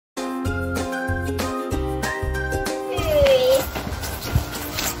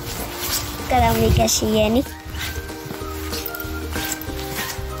Katsotaan mikä sieni.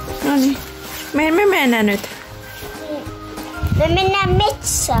 No niin. Me mennään nyt. Me mennään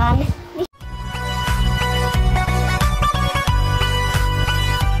metsään.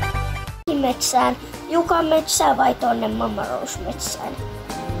 Metsään. Jukan metsään vai tonne Mamma Rose metsään?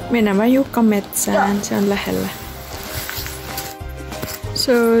 Mennään vaan Jukkan metsään. Joo. Se on lähellä.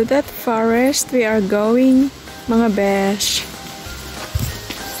 So that forest we are going, mga besh.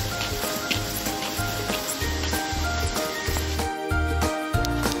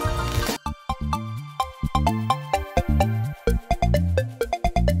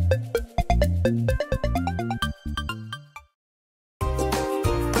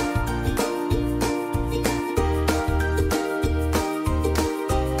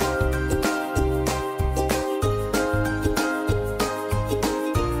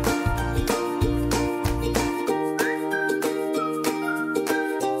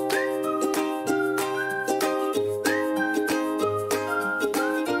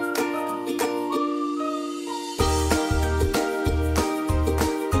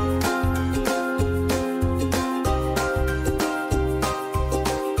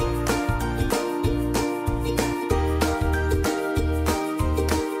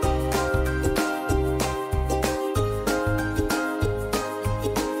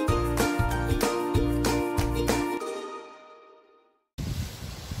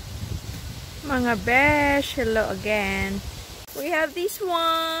 Mga besh, hello again. We have this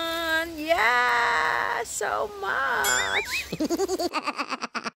one. Yeah, so much.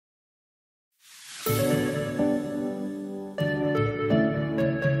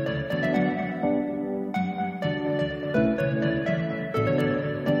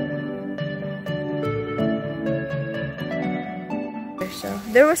 So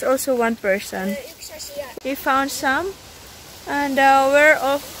there was also one person. He found some, and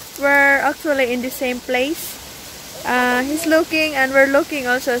we're actually in the same place. He's looking and we're looking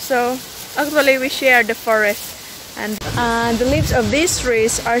also, so actually we share the forest. And the leaves of these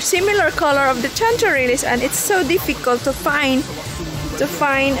trees are similar color of the chanterelles, and it's so difficult to find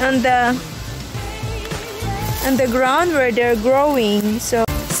on the ground where they're growing. So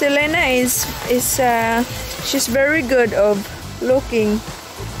Selena she's very good of looking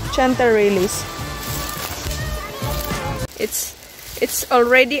chanterelles. It's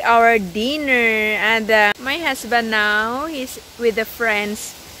already our dinner, and my husband now, he's with the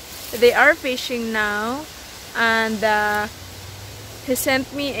friends. They are fishing now, and he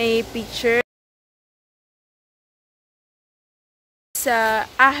sent me a picture. It's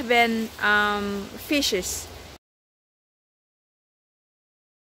ahven fishes.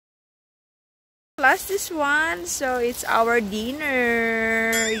 Plus this one, so it's our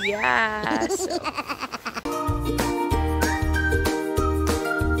dinner. Yeah. So.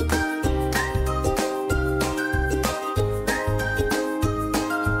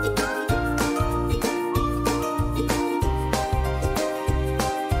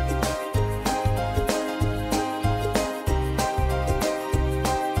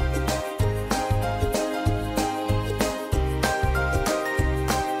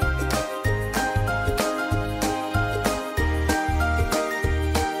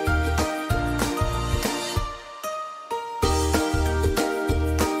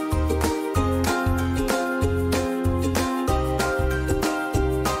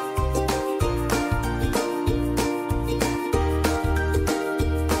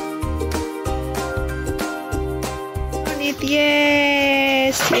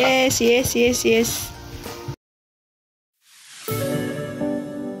 Yes.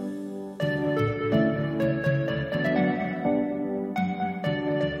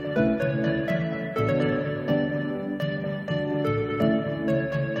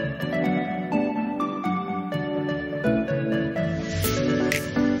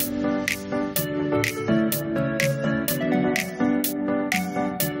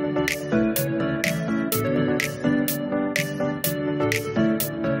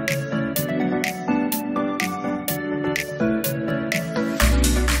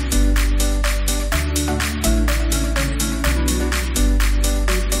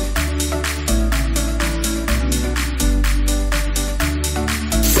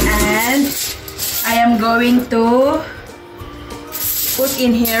 Going to put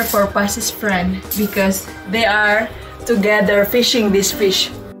in here for Pas's friend because they are together fishing this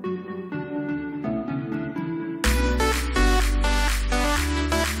fish.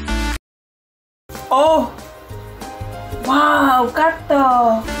 Oh! Wow!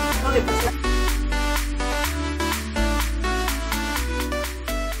 Karto!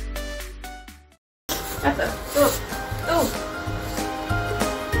 Karto! Tuh!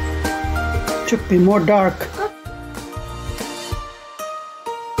 Should be more dark.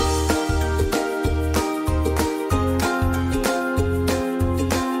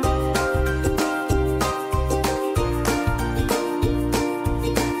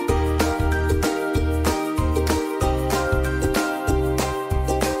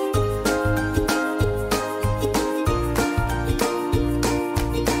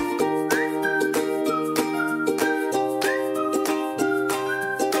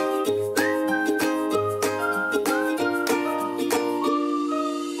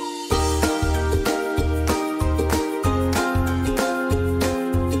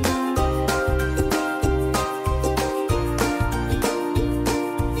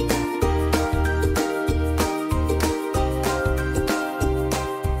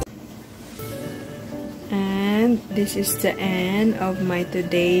 This is the end of my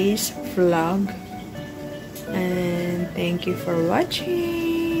today's vlog, and thank you for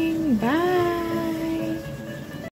watching. Bye.